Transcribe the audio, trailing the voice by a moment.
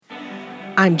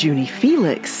I'm Junie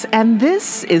Felix, and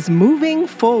this is Moving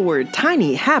Forward,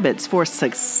 Tiny Habits for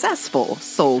Successful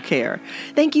Soul Care.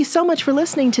 Thank you so much for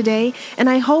listening today, and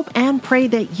I hope and pray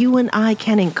that you and I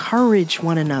can encourage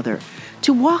one another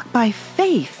to walk by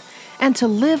faith and to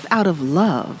live out of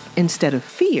love instead of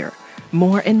fear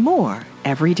more and more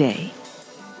every day.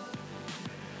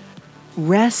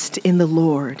 Rest in the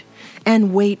Lord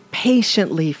and wait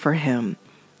patiently for Him.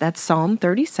 That's Psalm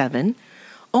 37.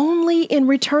 Only in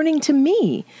returning to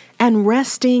me and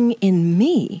resting in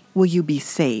me will you be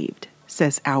saved,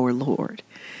 says our Lord.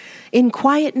 In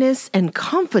quietness and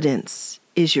confidence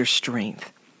is your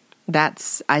strength.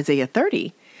 That's Isaiah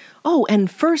 30. Oh, and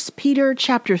 1 Peter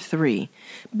chapter 3.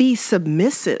 Be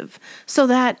submissive, so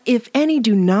that if any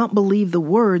do not believe the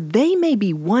word, they may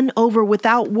be won over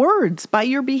without words by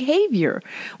your behavior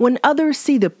when others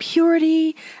see the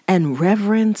purity and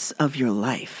reverence of your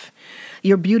life.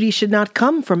 Your beauty should not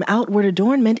come from outward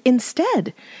adornment.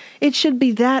 Instead, it should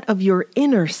be that of your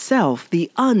inner self,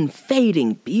 the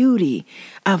unfading beauty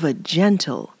of a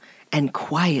gentle and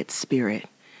quiet spirit,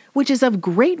 which is of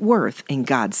great worth in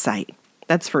God's sight.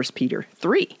 That's 1 Peter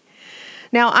 3.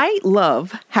 Now, I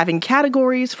love having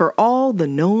categories for all the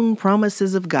known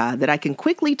promises of God that I can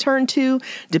quickly turn to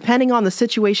depending on the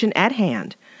situation at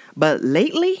hand. But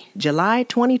lately, July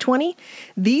 2020,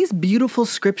 these beautiful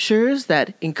scriptures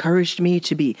that encouraged me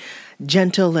to be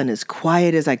gentle and as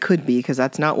quiet as I could be, because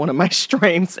that's not one of my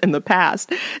strengths in the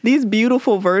past. These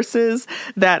beautiful verses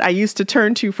that I used to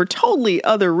turn to for totally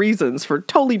other reasons, for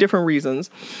totally different reasons,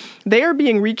 they are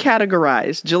being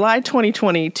recategorized July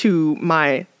 2020 to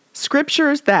my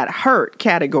scriptures that hurt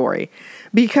category,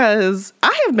 because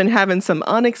I have been having some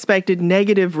unexpected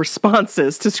negative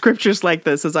responses to scriptures like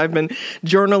this as I've been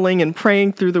journaling and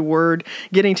praying through the word,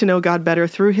 getting to know God better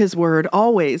through his word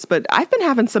always. But I've been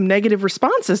having some negative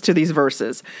responses to these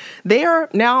verses. They are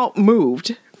now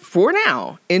moved for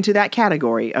now into that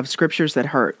category of scriptures that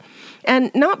hurt.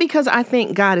 And not because I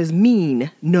think God is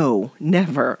mean. No,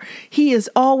 never. He is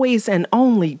always and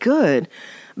only good.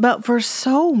 But for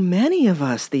so many of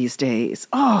us these days,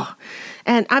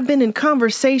 and I've been in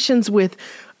conversations with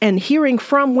and hearing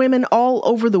from women all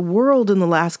over the world in the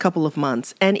last couple of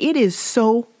months, and it is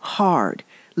so hard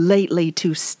lately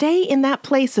to stay in that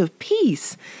place of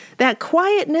peace, that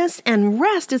quietness and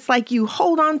rest. It's like you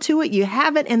hold on to it, you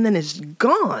have it, and then it's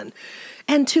gone.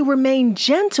 And to remain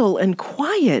gentle and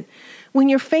quiet when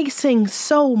you're facing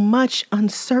so much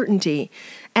uncertainty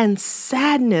and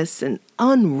sadness and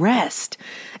unrest,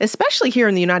 especially here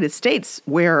in the United States,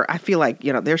 where I feel like,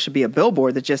 there should be a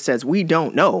billboard that just says, we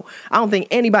don't know. I don't think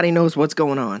anybody knows what's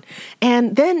going on.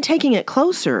 And then taking it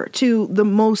closer to the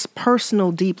most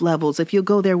personal, deep levels, if you'll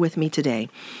go there with me today.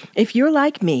 If you're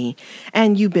like me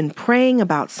and you've been praying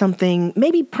about something,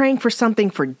 maybe praying for something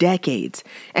for decades,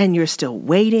 and you're still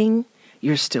waiting,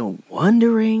 you're still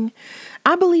wondering,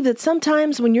 I believe that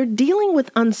sometimes when you're dealing with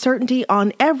uncertainty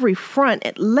on every front,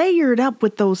 it layered up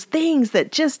with those things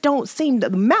that just don't seem to,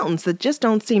 the mountains that just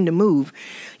don't seem to move,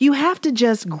 you have to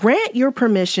just grant your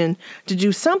permission to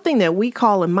do something that we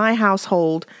call in my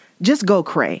household, just go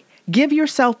cray. Give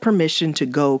yourself permission to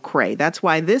go cray. That's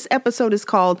why this episode is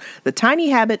called The Tiny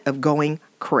Habit of Going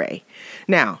Cray.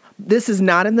 Now, this is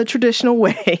not in the traditional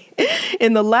way.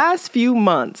 In the last few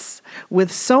months,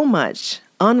 with so much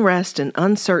unrest and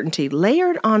uncertainty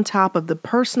layered on top of the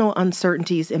personal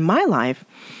uncertainties in my life,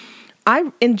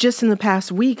 in the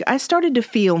past week, I started to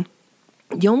feel,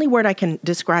 the only word I can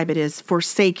describe it is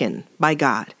forsaken by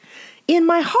God in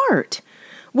my heart,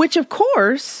 which of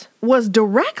course was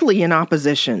directly in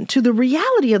opposition to the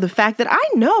reality of the fact that I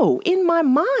know in my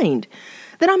mind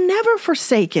that I'm never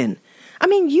forsaken. I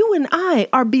mean, you and I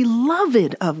are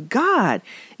beloved of God.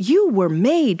 You were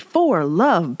made for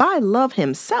love by love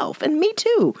himself, and me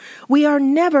too. We are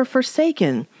never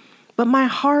forsaken. But my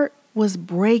heart was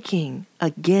breaking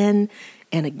again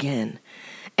and again.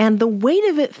 And the weight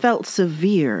of it felt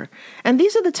severe. And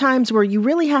these are the times where you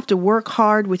really have to work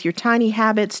hard with your tiny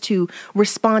habits to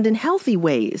respond in healthy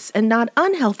ways and not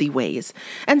unhealthy ways.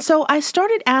 And so I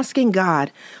started asking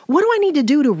God, what do I need to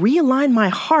do to realign my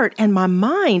heart and my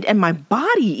mind and my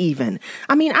body even?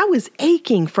 I mean, I was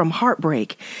aching from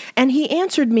heartbreak. And he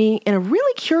answered me in a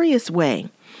really curious way.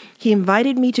 He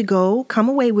invited me to come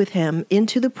away with him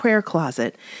into the prayer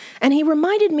closet, and he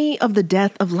reminded me of the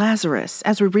death of Lazarus,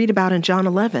 as we read about in John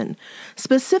 11,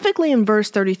 specifically in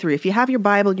verse 33. If you have your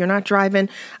Bible, you're not driving,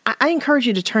 I encourage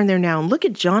you to turn there now and look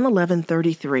at John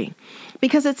 11:33,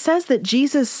 because it says that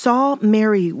Jesus saw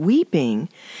Mary weeping,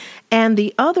 and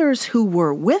the others who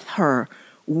were with her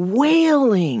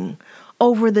wailing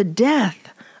over the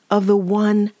death of the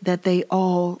one that they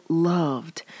all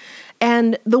loved.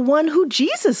 and the one who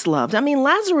Jesus loved. I mean,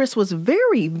 Lazarus was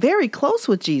very, very close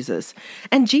with Jesus,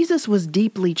 and Jesus was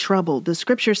deeply troubled. The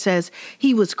scripture says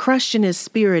he was crushed in his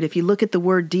spirit. If you look at the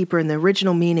word deeper in the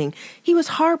original meaning, he was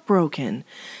heartbroken.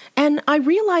 And I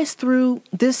realized through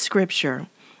this scripture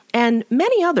and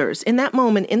many others in that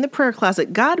moment in the prayer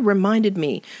closet, God reminded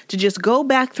me to just go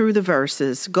back through the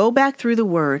verses, go back through the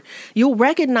word. You'll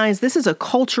recognize this is a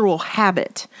cultural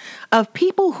habit of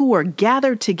people who are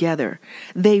gathered together.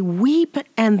 They weep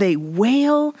and they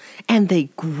wail and they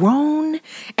groan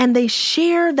and they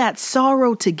share that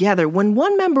sorrow together. When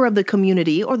one member of the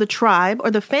community or the tribe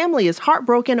or the family is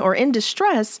heartbroken or in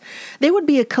distress, there would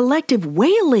be a collective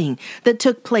wailing that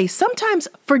took place. Sometimes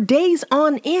for days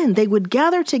on end, they would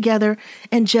gather together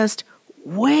and just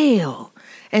wail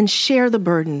and share the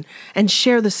burden and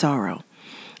share the sorrow.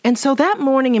 And so that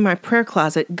morning in my prayer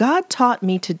closet, God taught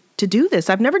me to do this.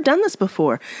 I've never done this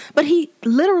before, but he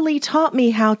literally taught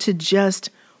me how to just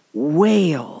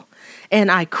wail. And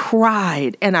I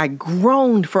cried and I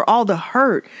groaned for all the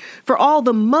hurt, for all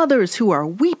the mothers who are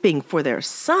weeping for their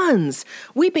sons,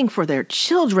 weeping for their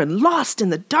children, lost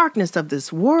in the darkness of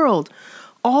this world.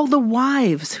 All the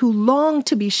wives who long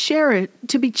to be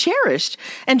cherished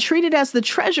and treated as the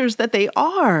treasures that they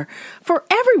are, for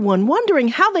everyone wondering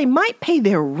how they might pay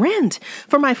their rent,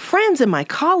 for my friends and my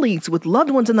colleagues with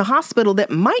loved ones in the hospital that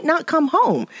might not come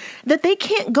home, that they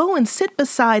can't go and sit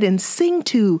beside and sing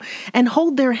to and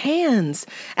hold their hands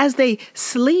as they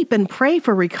sleep and pray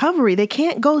for recovery. They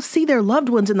can't go see their loved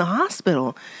ones in the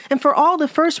hospital. And for all the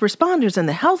first responders and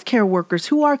the healthcare workers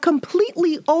who are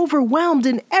completely overwhelmed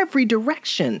in every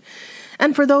direction.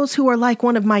 And for those who are like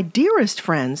one of my dearest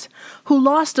friends who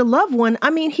lost a loved one,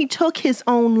 he took his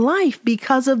own life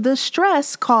because of the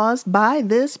stress caused by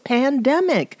this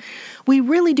pandemic. We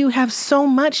really do have so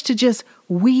much to just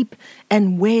weep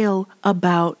and wail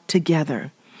about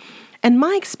together. And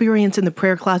my experience in the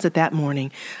prayer closet that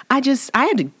morning, I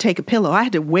had to take a pillow. I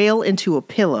had to wail into a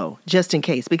pillow just in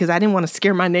case, because I didn't want to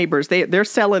scare my neighbors. They're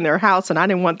selling their house and I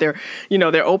didn't want their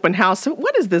open house. So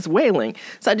what is this wailing?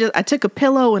 So I took a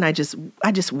pillow and I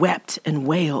just wept and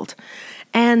wailed.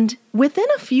 And within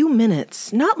a few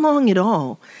minutes, not long at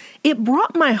all, it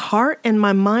brought my heart and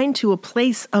my mind to a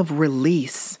place of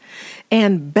release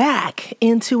and back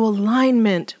into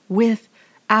alignment with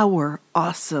our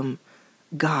awesome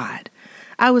God.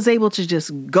 I was able to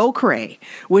just go cray,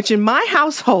 which in my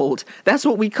household, that's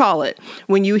what we call it.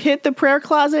 When you hit the prayer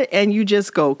closet and you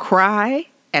just go cry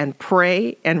and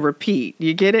pray and repeat.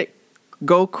 You get it?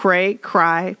 Go cray,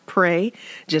 cry, pray,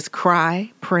 just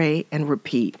cry, pray, and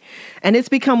repeat. And it's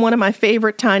become one of my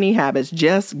favorite tiny habits.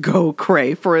 Just go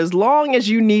cray for as long as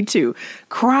you need to.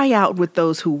 Cry out with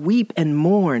those who weep and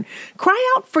mourn.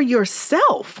 Cry out for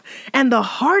yourself and the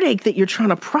heartache that you're trying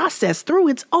to process through.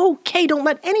 It's okay. Don't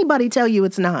let anybody tell you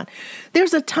it's not.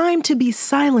 There's a time to be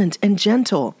silent and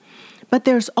gentle. But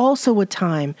there's also a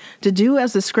time to do,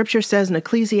 as the scripture says in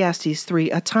Ecclesiastes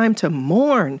 3, a time to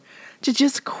mourn, to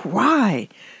just cry,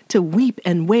 to weep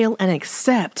and wail and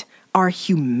accept our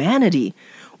humanity.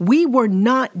 We were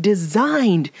not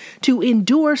designed to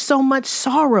endure so much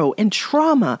sorrow and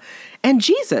trauma. And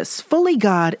Jesus, fully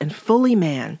God and fully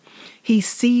man, he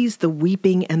sees the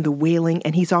weeping and the wailing,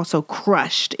 and he's also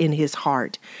crushed in his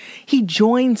heart. He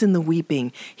joins in the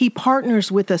weeping. He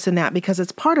partners with us in that because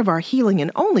it's part of our healing, and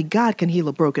only God can heal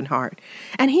a broken heart.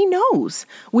 And he knows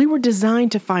we were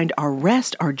designed to find our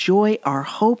rest, our joy, our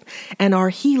hope, and our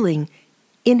healing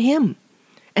in him.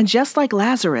 And just like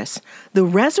Lazarus, the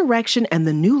resurrection and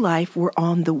the new life were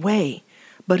on the way.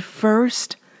 But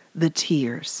first, the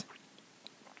tears.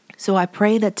 So I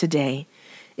pray that today,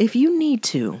 if you need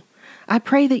to, I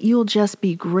pray that you'll just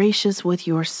be gracious with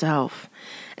yourself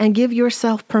and give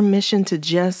yourself permission to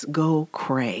just go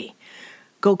cray.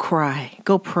 Go cry,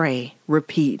 go pray,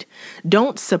 repeat.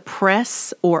 Don't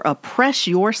suppress or oppress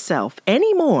yourself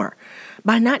anymore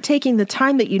by not taking the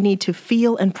time that you need to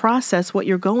feel and process what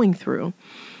you're going through.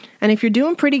 And if you're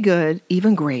doing pretty good,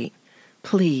 even great,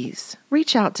 please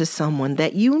reach out to someone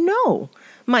that you know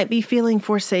might be feeling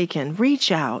forsaken.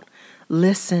 Reach out,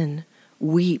 listen,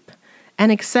 weep,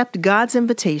 and accept God's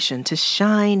invitation to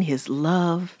shine his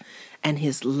love and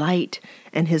his light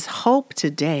and his hope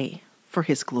today for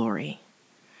his glory.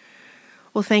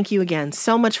 Well, thank you again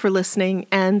so much for listening,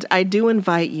 and I do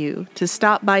invite you to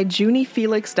stop by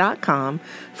JuniFelix.com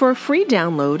for a free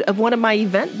download of one of my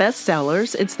event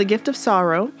bestsellers. It's The Gift of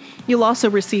Sorrow. You'll also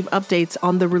receive updates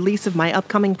on the release of my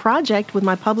upcoming project with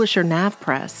my publisher, Nav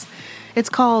Press. It's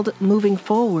called Moving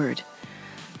Forward,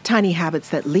 Tiny Habits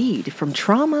That Lead from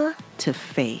Trauma to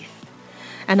Faith.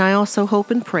 And I also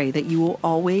hope and pray that you will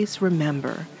always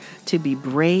remember to be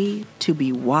brave, to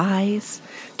be wise,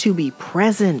 to be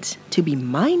present, to be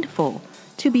mindful,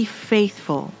 to be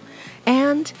faithful,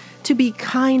 and to be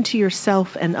kind to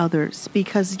yourself and others,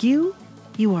 because you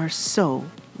are so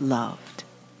loved.